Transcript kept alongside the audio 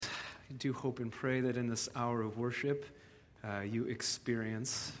do hope and pray that in this hour of worship, you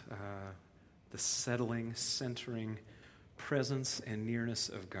experience the settling, centering presence and nearness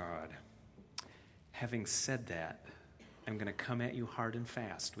of God. Having said that, I'm going to come at you hard and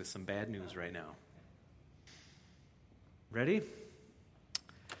fast with some bad news right now. Ready?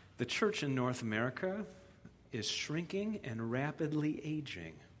 The church in North America is shrinking and rapidly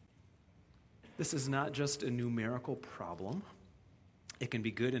aging. This is not just a numerical problem. It can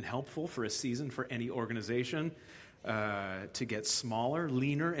be good and helpful for a season for any organization to get smaller,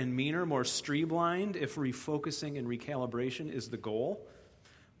 leaner, and meaner, more streamlined if refocusing and recalibration is the goal.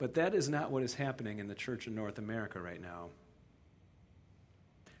 But that is not what is happening in the church in North America right now.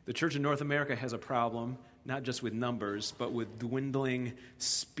 The church in North America has a problem, not just with numbers, but with dwindling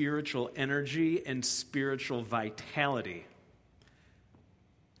spiritual energy and spiritual vitality.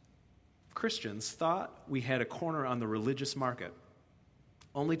 Christians thought we had a corner on the religious market,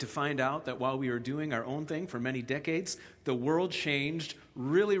 only to find out that while we were doing our own thing for many decades, the world changed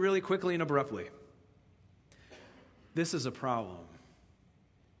really, really quickly and abruptly. This is a problem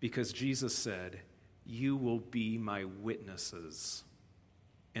because Jesus said, "You will be my witnesses."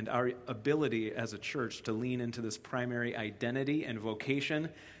 And our ability as a church to lean into this primary identity and vocation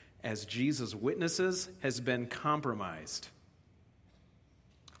as Jesus' witnesses has been compromised.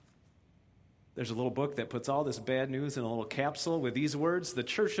 There's a little book that puts all this bad news in a little capsule with these words: "The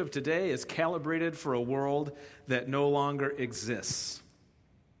church of today is calibrated for a world that no longer exists."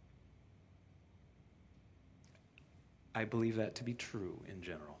 I believe that to be true in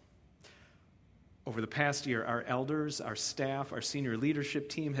general. Over the past year, our elders, our staff, our senior leadership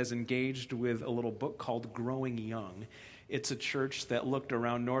team has engaged with a little book called Growing Young. It's a church that looked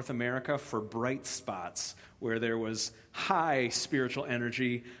around North America for bright spots where there was high spiritual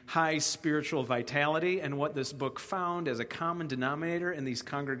energy, high spiritual vitality, and what this book found as a common denominator in these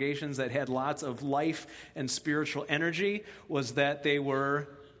congregations that had lots of life and spiritual energy was that they were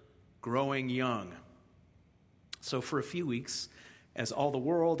growing young. So for a few weeks, as all the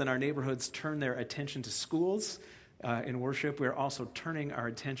world and our neighborhoods turn their attention to schools in worship, we're also turning our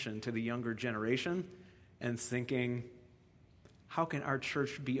attention to the younger generation and thinking, how can our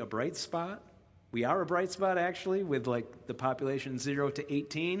church be a bright spot? We are a bright spot, actually, with like the population 0 to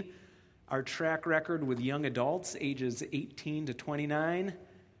 18. Our track record with young adults, ages 18 to 29,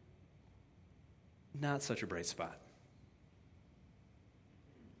 not such a bright spot.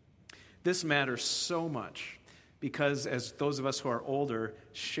 This matters so much because as those of us who are older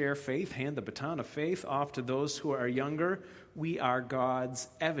share faith, hand the baton of faith off to those who are younger, we are God's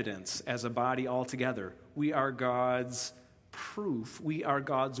evidence as a body altogether. We are God's proof. We are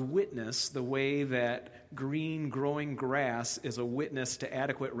God's witness, the way that green growing grass is a witness to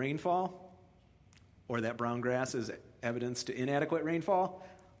adequate rainfall, or that brown grass is evidence to inadequate rainfall.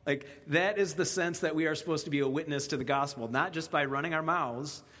 Like, that is the sense that we are supposed to be a witness to the gospel, not just by running our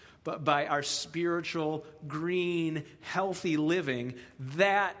mouths, but by our spiritual, green, healthy living.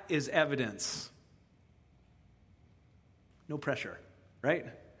 That is evidence. No pressure, right?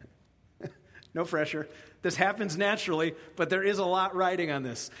 No pressure. This happens naturally, but there is a lot riding on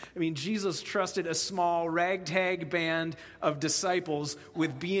this. I mean, Jesus trusted a small ragtag band of disciples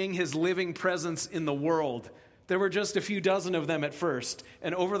with being his living presence in the world. There were just a few dozen of them at first,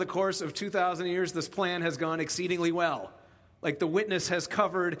 and over the course of 2,000 years, this plan has gone exceedingly well. Like, the witness has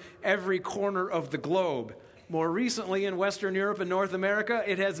covered every corner of the globe. More recently, in Western Europe and North America,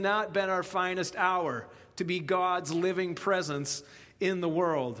 it has not been our finest hour to be God's living presence in the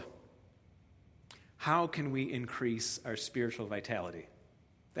world. How can we increase our spiritual vitality?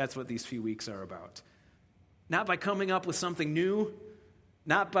 That's what these few weeks are about. Not by coming up with something new,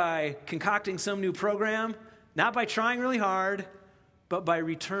 not by concocting some new program, not by trying really hard, but by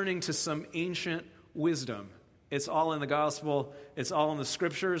returning to some ancient wisdom. It's all in the gospel. It's all in the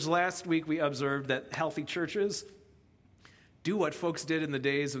scriptures. Last week we observed that healthy churches do what folks did in the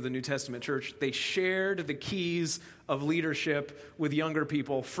days of the New Testament church. They shared the keys of leadership with younger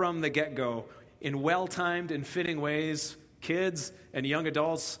people from the get-go in well-timed and fitting ways. Kids and young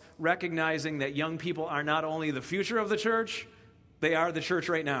adults recognizing that young people are not only the future of the church, they are the church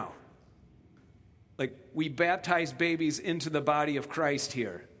right now. Like, we baptize babies into the body of Christ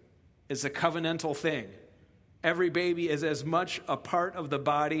here. It's a covenantal thing. Every baby is as much a part of the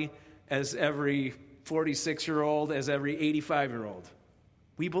body as every 46-year-old, as every 85-year-old.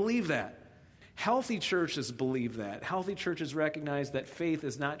 We believe that. Healthy churches believe that. Healthy churches recognize that faith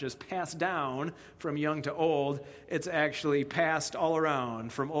is not just passed down from young to old, it's actually passed all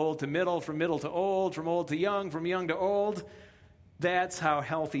around, from old to middle, from middle to old, from old to young, from young to old. That's how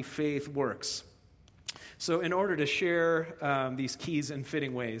healthy faith works. So in order to share these keys in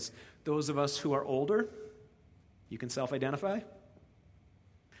fitting ways, those of us who are older, you can self-identify.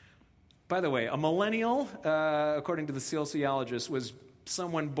 By the way, a millennial, according to the sociologist, was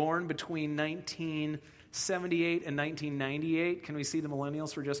someone born between 1978 and 1998. Can we see the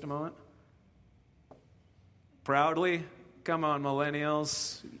millennials for just a moment? Proudly. Come on,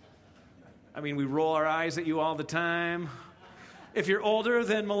 millennials. I mean, we roll our eyes at you all the time. If you're older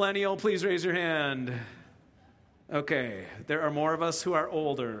than millennial, please raise your hand. Okay, there are more of us who are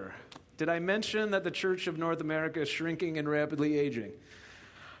older. Did I mention that the Church of North America is shrinking and rapidly aging?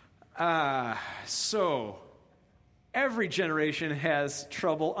 So every generation has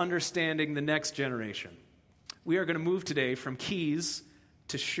trouble understanding the next generation. We are going to move today from keys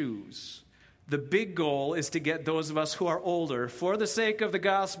to shoes. The big goal is to get those of us who are older, for the sake of the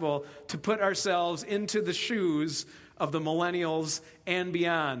gospel, to put ourselves into the shoes of the millennials and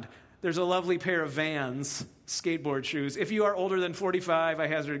beyond. There's a lovely pair of Vans, skateboard shoes. If you are older than 45, I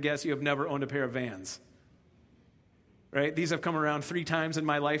hazard a guess you have never owned a pair of Vans. Right? These have come around 3 times in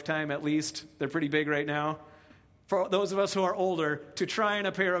my lifetime at least. They're pretty big right now. For those of us who are older, to try on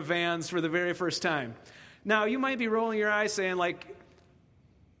a pair of Vans for the very first time. Now, you might be rolling your eyes saying, like,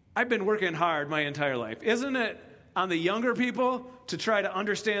 I've been working hard my entire life. Isn't it on the younger people to try to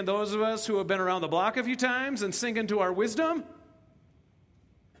understand those of us who have been around the block a few times and sink into our wisdom?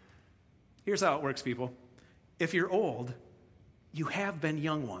 Here's how it works, people. If you're old, you have been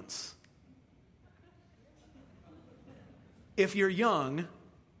young once. If you're young,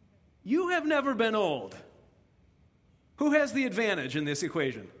 you have never been old. Who has the advantage in this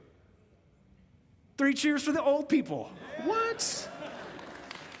equation? 3 cheers for the old people. What?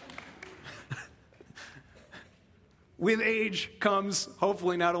 With age comes,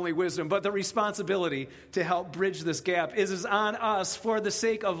 hopefully, not only wisdom, but the responsibility to help bridge this gap. It is on us for the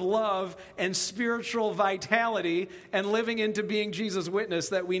sake of love and spiritual vitality and living into being Jesus' witness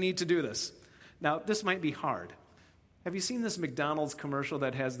that we need to do this. Now, this might be hard. Have you seen this McDonald's commercial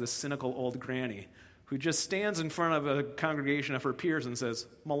that has this cynical old granny who just stands in front of a congregation of her peers and says,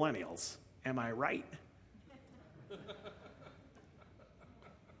 "Millennials, am I right?"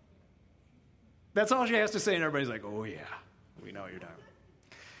 That's all she has to say, and everybody's like, "Oh, yeah, we know what you're talking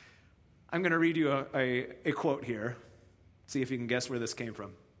about." I'm going to read you a quote here. See if you can guess where this came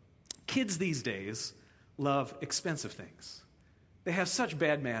from. Kids these days love expensive things. They have such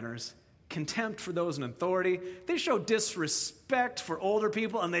bad manners, contempt for those in authority. They show disrespect for older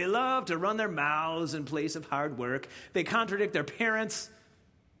people, and they love to run their mouths in place of hard work. They contradict their parents.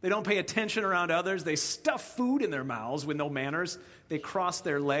 They don't pay attention around others. They stuff food in their mouths with no manners. They cross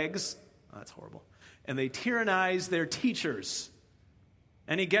their legs. Oh, that's horrible. And they tyrannize their teachers.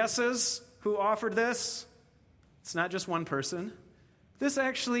 Any guesses who offered this? It's not just one person. This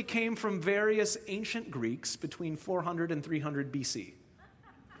actually came from various ancient Greeks between 400 and 300 BC.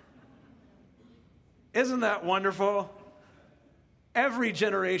 Isn't that wonderful? Every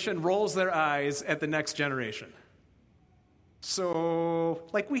generation rolls their eyes at the next generation. So,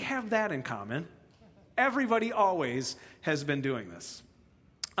 we have that in common. Everybody always has been doing this.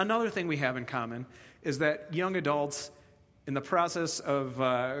 Another thing we have in common is that young adults, in the process of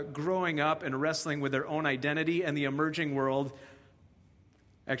growing up and wrestling with their own identity and the emerging world,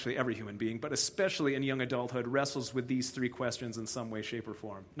 actually every human being, but especially in young adulthood, wrestles with these 3 questions in some way, shape, or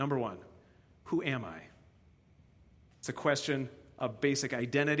form. Number 1, who am I? It's a question of basic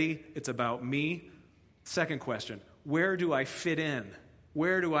identity. It's about me. Second question, where do I fit in?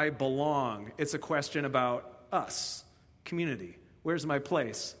 Where do I belong? It's a question about us, community. Where's my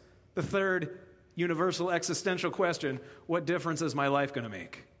place? The third universal existential question, what difference is my life going to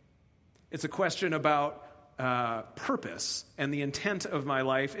make? It's a question about purpose and the intent of my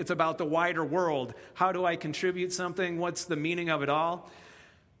life. It's about the wider world. How do I contribute something? What's the meaning of it all?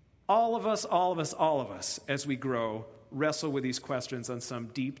 All of us, as we grow, wrestle with these questions on some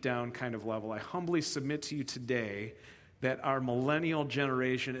deep down kind of level. I humbly submit to you today that our millennial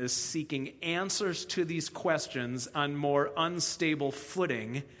generation is seeking answers to these questions on more unstable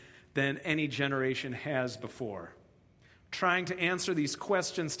footing than any generation has before. Trying to answer these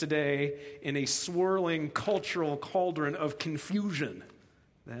questions today in a swirling cultural cauldron of confusion.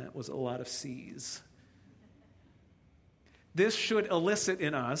 That was a lot of C's. This should elicit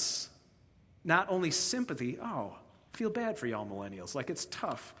in us not only sympathy, I feel bad for y'all millennials, it's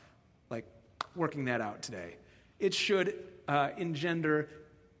tough, working that out today. It should engender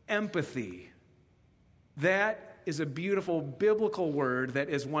empathy. That is a beautiful biblical word that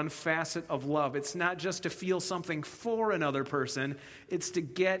is one facet of love. It's not just to feel something for another person. It's to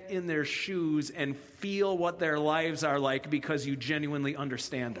get in their shoes and feel what their lives are like because you genuinely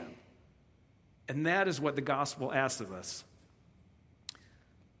understand them. And that is what the gospel asks of us.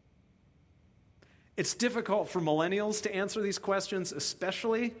 It's difficult for millennials to answer these questions,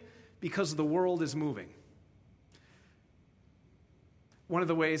 especially because the world is moving. One of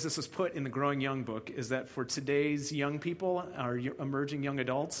the ways this is put in the Growing Young book is that for today's young people, our emerging young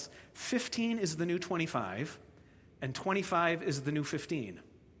adults, 15 is the new 25, and 25 is the new 15.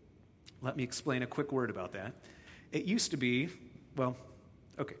 Let me explain a quick word about that. It used to be,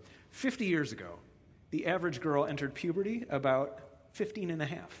 50 years ago, the average girl entered puberty about 15 and a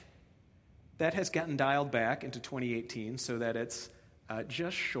half. That has gotten dialed back into 2018 so that it's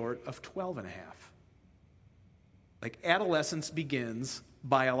just short of 12 and a half. Like adolescence begins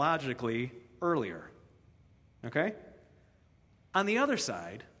biologically earlier. Okay? On the other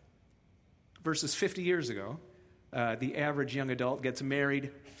side, versus 50 years ago, the average young adult gets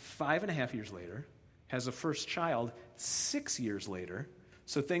married 5.5 years later, has a first child 6 years later.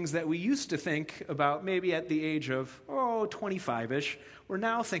 So things that we used to think about maybe at the age of, 25-ish, we're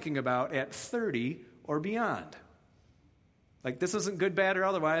now thinking about at 30 or beyond. Like, this isn't good, bad, or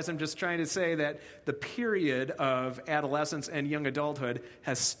otherwise. I'm just trying to say that the period of adolescence and young adulthood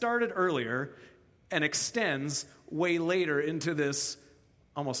has started earlier and extends way later into this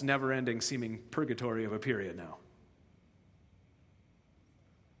almost never-ending seeming purgatory of a period now.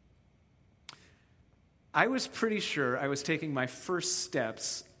 I was pretty sure I was taking my first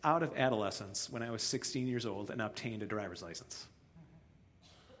steps out of adolescence when I was 16 years old and obtained a driver's license.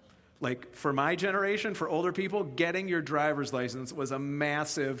 Like, for my generation, for older people, getting your driver's license was a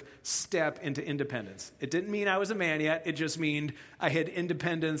massive step into independence. It didn't mean I was a man yet. It just meant I had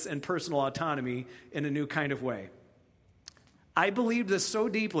independence and personal autonomy in a new kind of way. I believed this so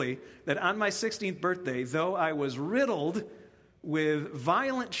deeply that on my 16th birthday, though I was riddled with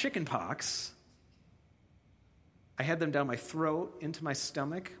violent chicken pox, I had them down my throat, into my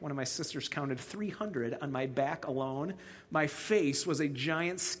stomach. One of my sisters counted 300 on my back alone. My face was a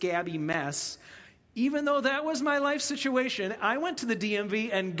giant scabby mess. Even though that was my life situation, I went to the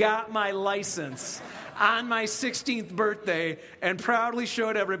DMV and got my license on my 16th birthday and proudly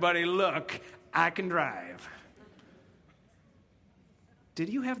showed everybody, look, I can drive. Did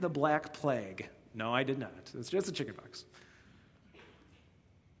you have the Black Plague? No, I did not. It's just a chickenpox.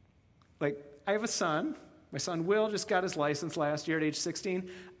 Like, I have a son. My son Will just got his license last year at age 16.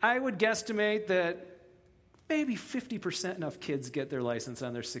 I would guesstimate that maybe 50% of kids get their license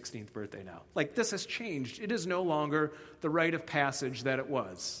on their 16th birthday now. Like, this has changed. It is no longer the rite of passage that it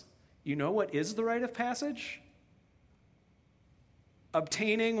was. You know what is the rite of passage?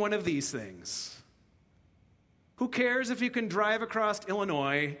 Obtaining one of these things. Who cares if you can drive across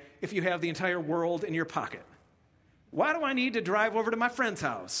Illinois if you have the entire world in your pocket? Why do I need to drive over to my friend's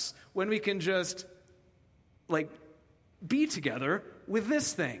house when we can just be together with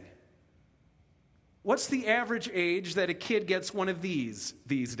this thing? What's the average age that a kid gets one of these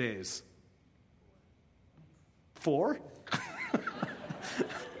days? 4?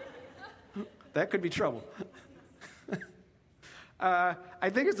 That could be trouble. I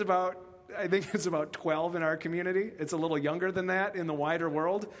think it's about 12 in our community. It's a little younger than that in the wider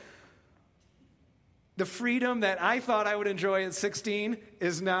world. The freedom that I thought I would enjoy at 16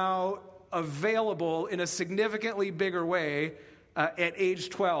 is now available in a significantly bigger way at age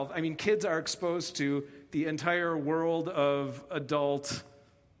 12. I mean, kids are exposed to the entire world of adult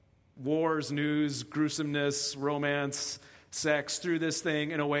wars, news, gruesomeness, romance, sex through this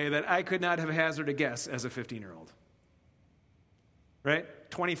thing in a way that I could not have hazarded a guess as a 15-year-old. Right?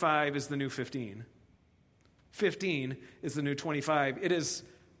 25 is the new 15. 15 is the new 25. It is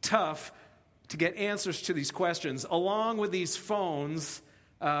tough to get answers to these questions. Along with these phones,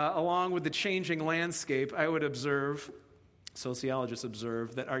 along with the changing landscape, I would observe, sociologists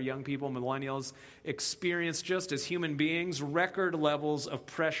observe, that our young people, millennials, experience just as human beings record levels of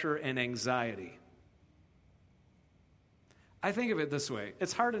pressure and anxiety. I think of it this way.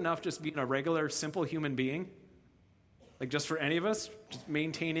 It's hard enough just being a regular, simple human being, like just for any of us, just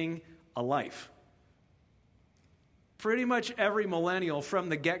maintaining a life. Pretty much every millennial from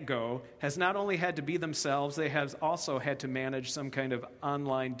the get-go has not only had to be themselves, they have also had to manage some kind of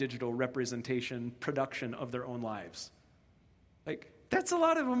online digital representation, production of their own lives. Like, that's a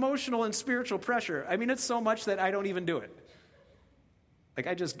lot of emotional and spiritual pressure. I mean, it's so much that I don't even do it. Like,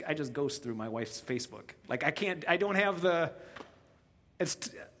 I just ghost through my wife's Facebook. Like, I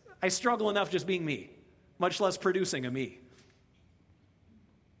struggle enough just being me, much less producing a me.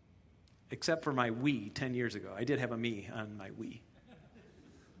 Except for my Wii 10 years ago. I did have a me on my Wii.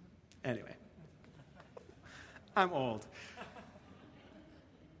 Anyway. I'm old.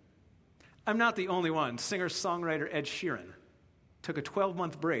 I'm not the only one. Singer-songwriter Ed Sheeran took a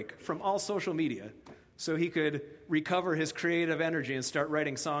 12-month break from all social media so he could recover his creative energy and start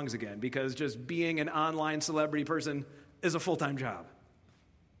writing songs again, because just being an online celebrity person is a full-time job.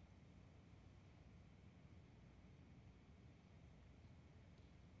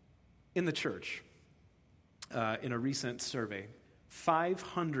 In the church, in a recent survey,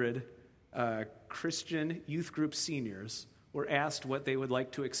 500 Christian youth group seniors were asked what they would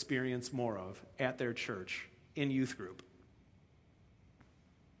like to experience more of at their church in youth group.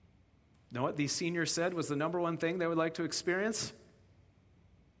 Know what these seniors said was the number one thing they would like to experience?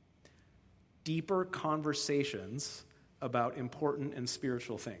 Deeper conversations about important and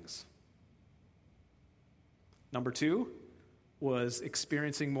spiritual things. Number two was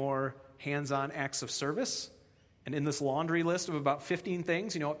experiencing more hands-on acts of service. And in this laundry list of about 15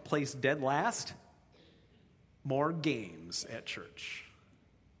 things, you know what placed dead last? More games at church.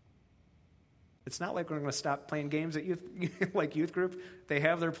 It's not like we're going to stop playing games at youth, like youth group. They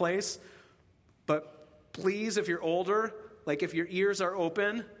have their place. But please, if you're older, like if your ears are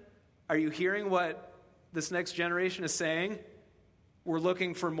open, are you hearing what this next generation is saying? We're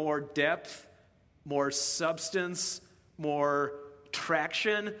looking for more depth, more substance, more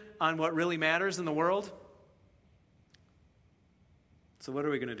traction on what really matters in the world. So what are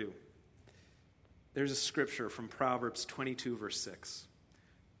we going to do? There's a scripture from Proverbs 22, verse 6.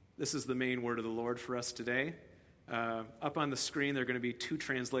 This is the main word of the Lord for us today. Up on the screen, there are going to be two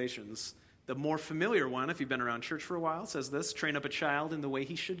translations. The more familiar one, if you've been around church for a while, says this: train up a child in the way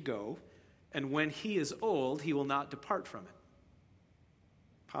he should go, and when he is old, he will not depart from it.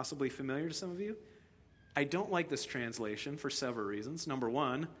 Possibly familiar to some of you? I don't like this translation for several reasons. Number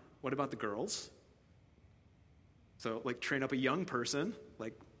one, what about the girls? So, like, train up a young person,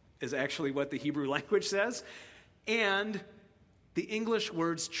 like, is actually what the Hebrew language says. And the English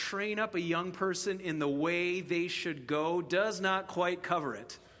words, train up a young person in the way they should go, does not quite cover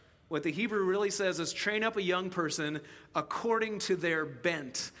it. What the Hebrew really says is train up a young person according to their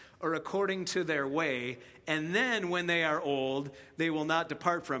bent or according to their way, and then when they are old, they will not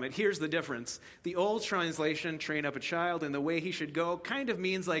depart from it. Here's the difference. The old translation, train up a child in the way he should go, kind of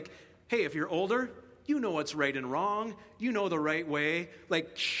means like, hey, if you're older, you know what's right and wrong. You know the right way.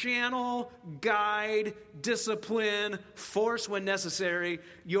 Like, channel, guide, discipline, force when necessary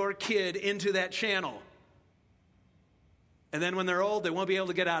your kid into that channel. And then when they're old, they won't be able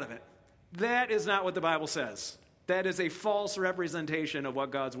to get out of it. That is not what the Bible says. That is a false representation of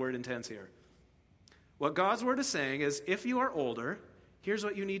what God's word intends here. What God's word is saying is, if you are older, here's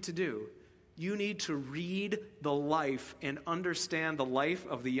what you need to do. You need to read the life and understand the life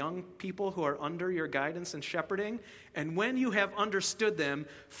of the young people who are under your guidance and shepherding. And when you have understood them,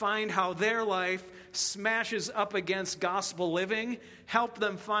 find how their life smashes up against gospel living. Help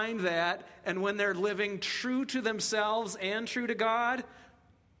them find that. And when they're living true to themselves and true to God,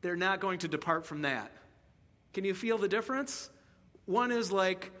 they're not going to depart from that. Can you feel the difference? One is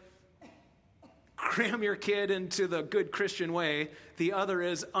like, cram your kid into the good Christian way. The other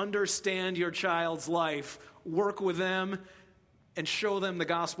is understand your child's life, work with them, and show them the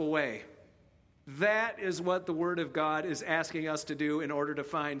gospel way. That is what the Word of God is asking us to do in order to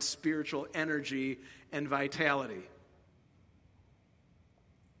find spiritual energy and vitality.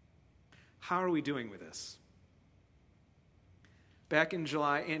 How are we doing with this? Back in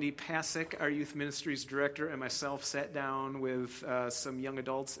July, Andy Pasick, our youth ministries director, and myself sat down with some young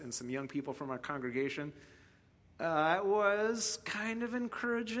adults and some young people from our congregation. It was kind of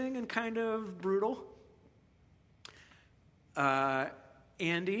encouraging and kind of brutal.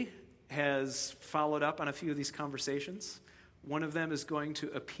 Andy has followed up on a few of these conversations. One of them is going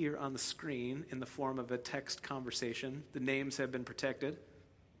to appear on the screen in the form of a text conversation. The names have been protected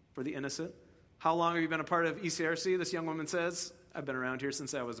for the innocent. How long have you been a part of ECRC? This young woman says, I've been around here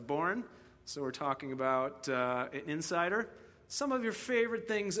since I was born. So we're talking about an insider. Some of your favorite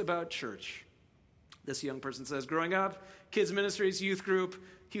things about church. This young person says, growing up, kids ministries, youth group,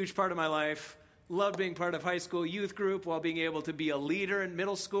 huge part of my life. Loved being part of high school youth group while being able to be a leader in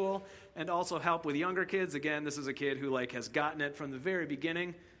middle school and also help with younger kids. Again, this is a kid who has gotten it from the very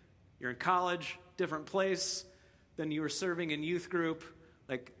beginning. You're in college, different place than you were serving in youth group.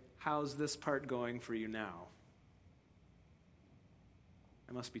 How's this part going for you now?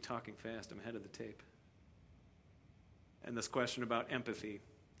 I must be talking fast. I'm ahead of the tape. And this question about empathy.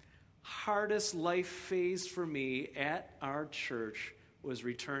 Hardest life phase for me at our church was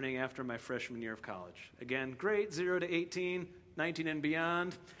returning after my freshman year of college. Again, grade 0 to 18, 19 and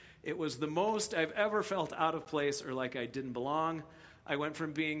beyond. It was the most I've ever felt out of place or like I didn't belong. I went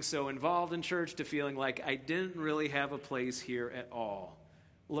from being so involved in church to feeling like I didn't really have a place here at all.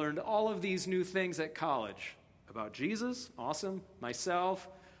 Learned all of these new things at college About Jesus? Awesome. Myself?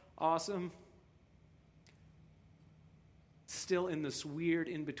 Awesome. Still in this weird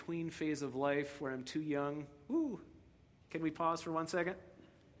in-between phase of life where I'm too young. Ooh. Can we pause for 1 second?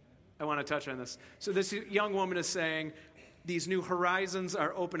 I want to touch on this. So this young woman is saying, these new horizons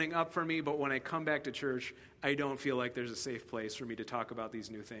are opening up for me, but when I come back to church, I don't feel like there's a safe place for me to talk about these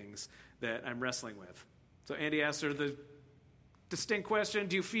new things that I'm wrestling with. So Andy asked her the distinct question,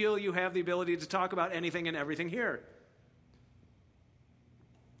 do you feel you have the ability to talk about anything and everything here?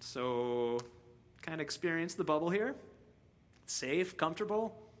 So kind of experience the bubble here. Safe,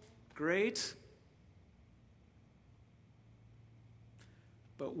 comfortable, great.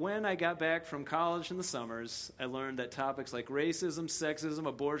 But when I got back from college in the summers, I learned that topics like racism, sexism,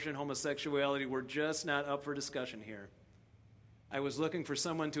 abortion, homosexuality were just not up for discussion here. I was looking for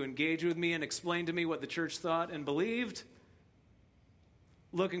someone to engage with me and explain to me what the church thought and believed.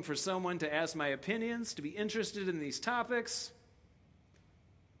 Looking for someone to ask my opinions, to be interested in these topics.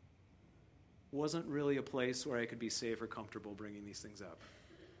 Wasn't really a place where I could be safe or comfortable bringing these things up.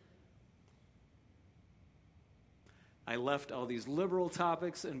 I left all these liberal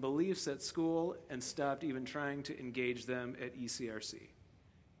topics and beliefs at school and stopped even trying to engage them at ECRC.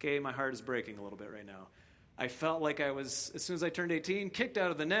 Okay, my heart is breaking a little bit right now. I felt like I was, as soon as I turned 18, kicked out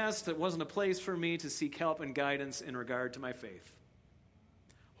of the nest. It wasn't a place for me to seek help and guidance in regard to my faith.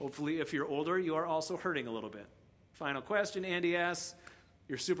 Hopefully, if you're older, you are also hurting a little bit. Final question, Andy asks,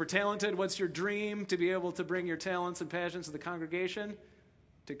 you're super talented. What's your dream? To be able to bring your talents and passions to the congregation?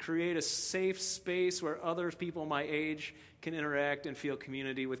 To create a safe space where other people my age can interact and feel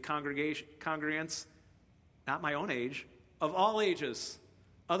community with congregants, not my own age, of all ages,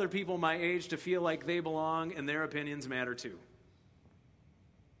 other people my age to feel like they belong and their opinions matter too.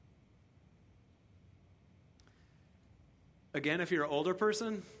 Again, if you're an older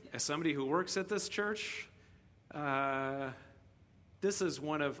person, as somebody who works at this church, this is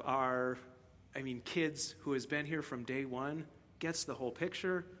one of our, kids who has been here from day one, gets the whole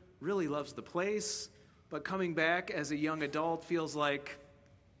picture, really loves the place, but coming back as a young adult feels like,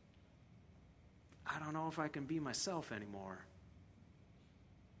 I don't know if I can be myself anymore.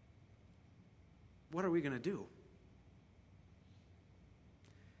 What are we going to do?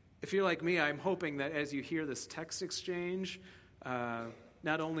 If you're like me, I'm hoping that as you hear this text exchange,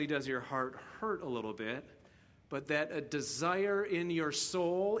 not only does your heart hurt a little bit, but that a desire in your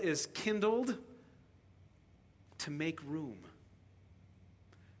soul is kindled to make room.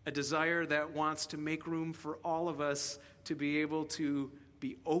 A desire that wants to make room for all of us to be able to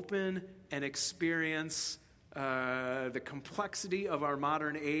be open and experience the complexity of our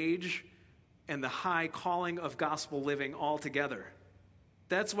modern age and the high calling of gospel living all together.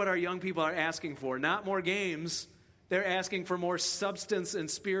 That's what our young people are asking for. Not more games. They're asking for more substance and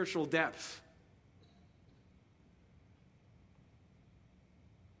spiritual depth.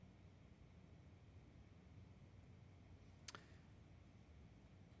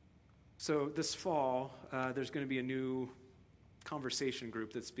 So this fall, there's going to be a new conversation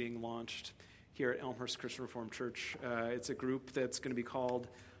group that's being launched here at Elmhurst Christian Reformed Church. It's a group that's going to be called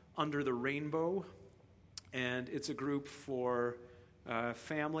Under the Rainbow, and it's a group for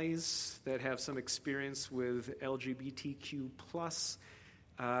families that have some experience with LGBTQ plus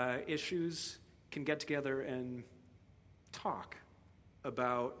issues can get together and talk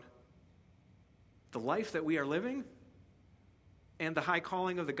about the life that we are living and the high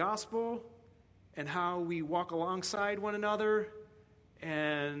calling of the gospel, and how we walk alongside one another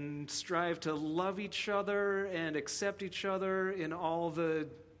and strive to love each other and accept each other in all the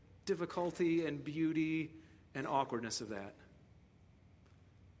difficulty and beauty and awkwardness of that.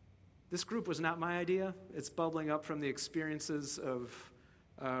 This group was not my idea. It's bubbling up from the experiences of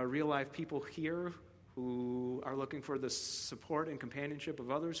real-life people here who are looking for the support and companionship of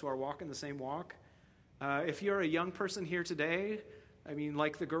others who are walking the same walk. If you're a young person here today,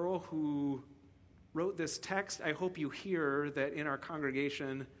 like the girl who wrote this text, I hope you hear that in our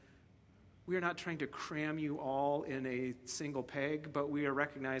congregation, we are not trying to cram you all in a single peg, but we are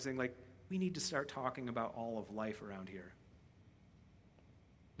recognizing, we need to start talking about all of life around here.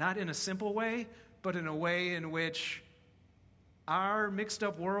 Not in a simple way, but in a way in which our mixed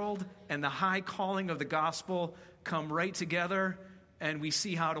up world and the high calling of the gospel come right together, and we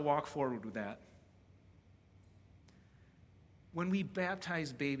see how to walk forward with that. When we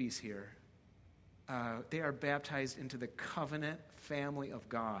baptize babies here, they are baptized into the covenant family of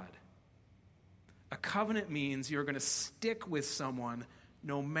God. A covenant means you're going to stick with someone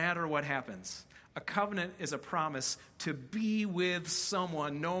no matter what happens. A covenant is a promise to be with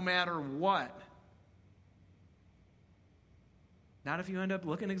someone no matter what. Not if you end up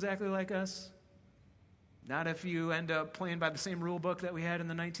looking exactly like us. Not if you end up playing by the same rule book that we had in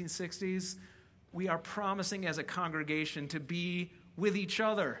the 1960s. We are promising as a congregation to be with each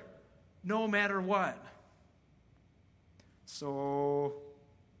other, no matter what. So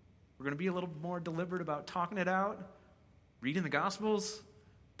we're going to be a little more deliberate about talking it out, reading the Gospels,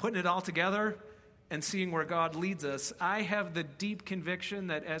 putting it all together, and seeing where God leads us. I have the deep conviction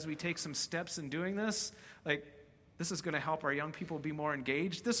that as we take some steps in doing this, this is going to help our young people be more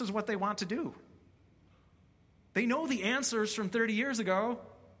engaged. This is what they want to do. They know the answers from 30 years ago.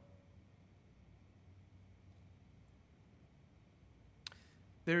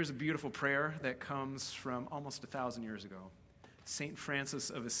 There's a beautiful prayer that comes from almost 1,000 years ago. St. Francis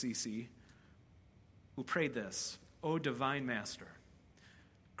of Assisi, who prayed this: "O divine Master,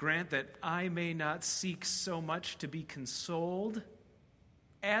 grant that I may not seek so much to be consoled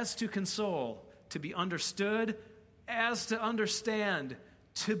as to console, to be understood as to understand,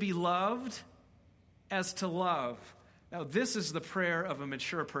 to be loved as to love." Now, this is the prayer of a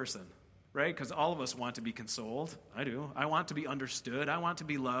mature person, right? Because all of us want to be consoled. I do. I want to be understood. I want to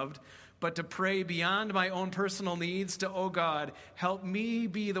be loved. But to pray beyond my own personal needs to, "Oh God, help me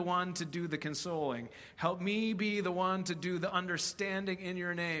be the one to do the consoling. Help me be the one to do the understanding in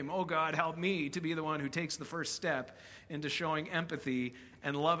your name. Oh God, help me to be the one who takes the first step into showing empathy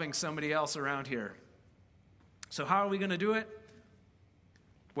and loving somebody else around here." So how are we going to do it?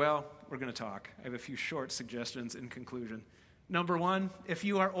 Well, we're going to talk. I have a few short suggestions in conclusion. Number one, if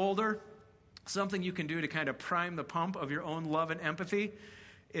you are older, something you can do to kind of prime the pump of your own love and empathy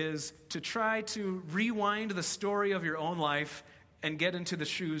is to try to rewind the story of your own life and get into the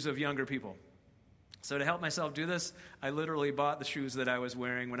shoes of younger people. So to help myself do this, I literally bought the shoes that I was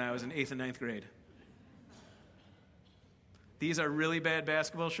wearing when I was in 8th and 9th grade. These are really bad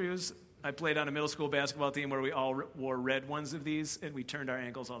basketball shoes. I played on a middle school basketball team where we all wore red ones of these, and we turned our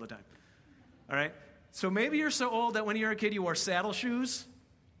ankles all the time. All right? So maybe you're so old that when you were a kid you wore saddle shoes.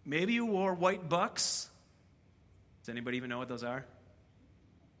 Maybe you wore white bucks. Does anybody even know what those are?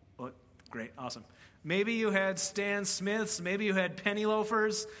 Oh, great, awesome. Maybe you had Stan Smiths. Maybe you had penny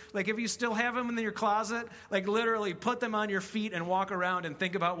loafers. If you still have them in your closet, literally put them on your feet and walk around and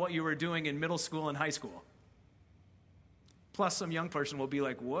think about what you were doing in middle school and high school. Plus, some young person will be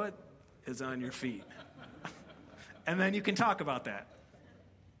like, "What is on your feet?" And then you can talk about that.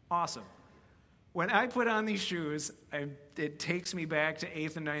 Awesome. When I put on these shoes, it takes me back to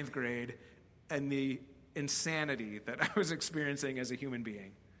 8th and 9th grade and the insanity that I was experiencing as a human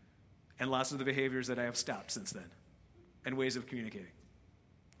being, and lots of the behaviors that I have stopped since then, and ways of communicating.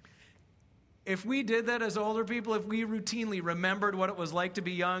 If we did that as older people, if we routinely remembered what it was like to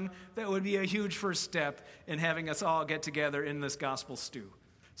be young, that would be a huge first step in having us all get together in this gospel stew.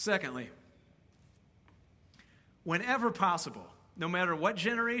 Secondly, whenever possible, no matter what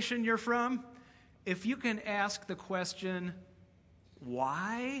generation you're from, if you can ask the question,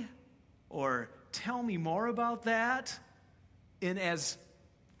 "Why?" or "Tell me more about that," in as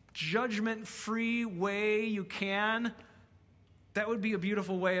judgment-free way you can, that would be a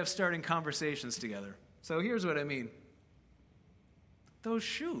beautiful way of starting conversations together. So here's what I mean. Those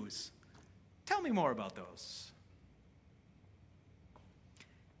shoes. Tell me more about those.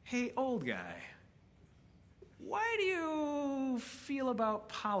 "Hey, old guy, why do you feel about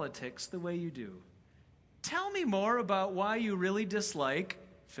politics the way you do? Tell me more about why you really dislike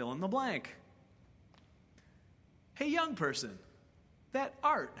fill in the blank." "Hey, young person, that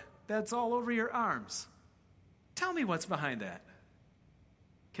art that's all over your arms, tell me what's behind that."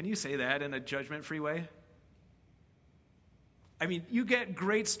 Can you say that in a judgment-free way? You get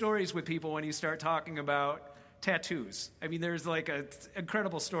great stories with people when you start talking about tattoos. There's an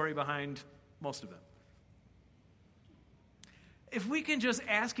incredible story behind most of them. If we can just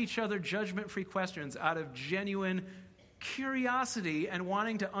ask each other judgment-free questions out of genuine curiosity and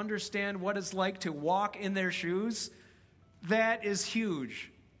wanting to understand what it's like to walk in their shoes, that is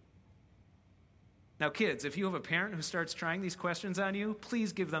huge. Now, kids, if you have a parent who starts trying these questions on you,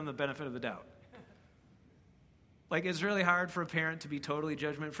 please give them the benefit of the doubt. It's really hard for a parent to be totally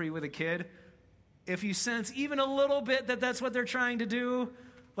judgment-free with a kid. If you sense even a little bit that that's what they're trying to do,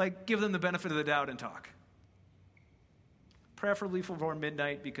 give them the benefit of the doubt and talk. Preferably before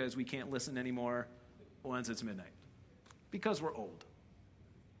midnight, because we can't listen anymore once it's midnight. Because we're old.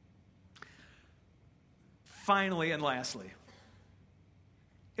 Finally and lastly,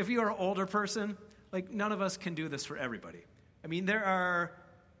 if you are an older person, none of us can do this for everybody. There are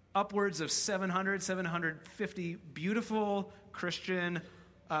upwards of 750 beautiful Christian,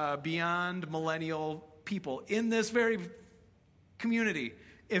 beyond millennial people in this very community.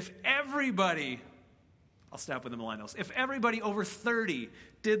 If everybody I'll stop with the millennials. If everybody over 30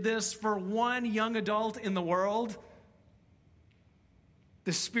 did this for one young adult in the world,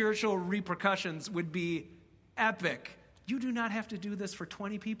 the spiritual repercussions would be epic. You do not have to do this for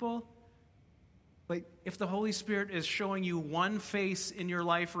 20 people. Like, if the Holy Spirit is showing you one face in your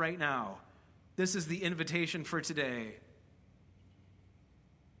life right now, this is the invitation for today.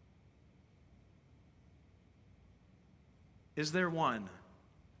 Is there one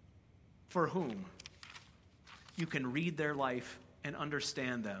for whom you can read their life and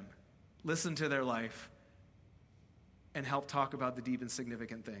understand them, listen to their life, and help talk about the deep and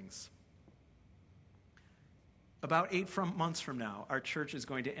significant things? About 8 months from now, our church is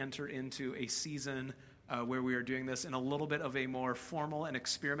going to enter into a season where we are doing this in a little bit of a more formal and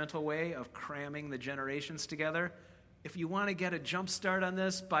experimental way of cramming the generations together. If you want to get a jump start on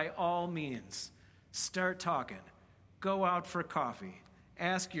this, by all means, start talking. Go out for coffee.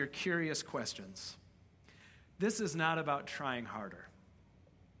 Ask your curious questions. This is not about trying harder.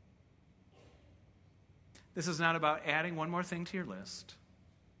 This is not about adding one more thing to your list.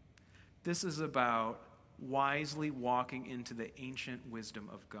 This is about wisely walking into the ancient wisdom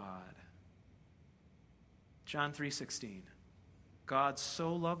of God. John 3:16. God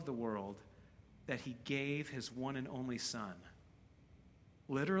so loved the world that he gave his one and only Son.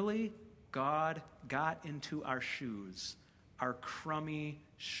 Literally, God got into our shoes, our crummy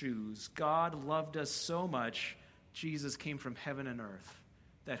shoes. God loved us so much, Jesus came from heaven and earth,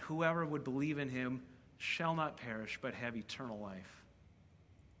 that whoever would believe in him shall not perish but have eternal life.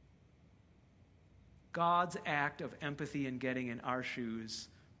 God's act of empathy and getting in our shoes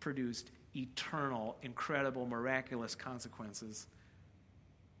produced eternal, incredible, miraculous consequences.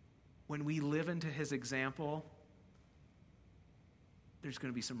 When we live into his example, there's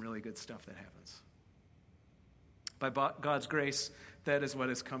going to be some really good stuff that happens. By God's grace, that is what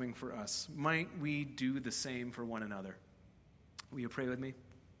is coming for us. Might we do the same for one another? Will you pray with me?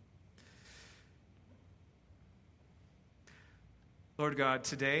 Lord God,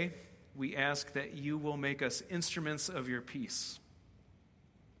 today we ask that you will make us instruments of your peace,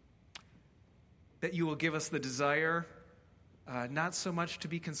 that you will give us the desire not so much to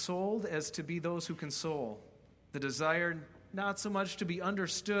be consoled as to be those who console, the desire not so much to be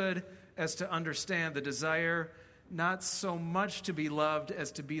understood as to understand, the desire not so much to be loved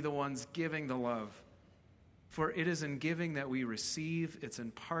as to be the ones giving the love. For it is in giving that we receive, it's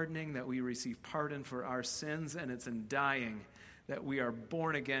in pardoning that we receive pardon for our sins, and it's in dying that we are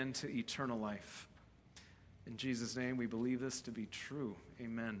born again to eternal life. In Jesus' name, we believe this to be true.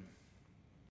 Amen.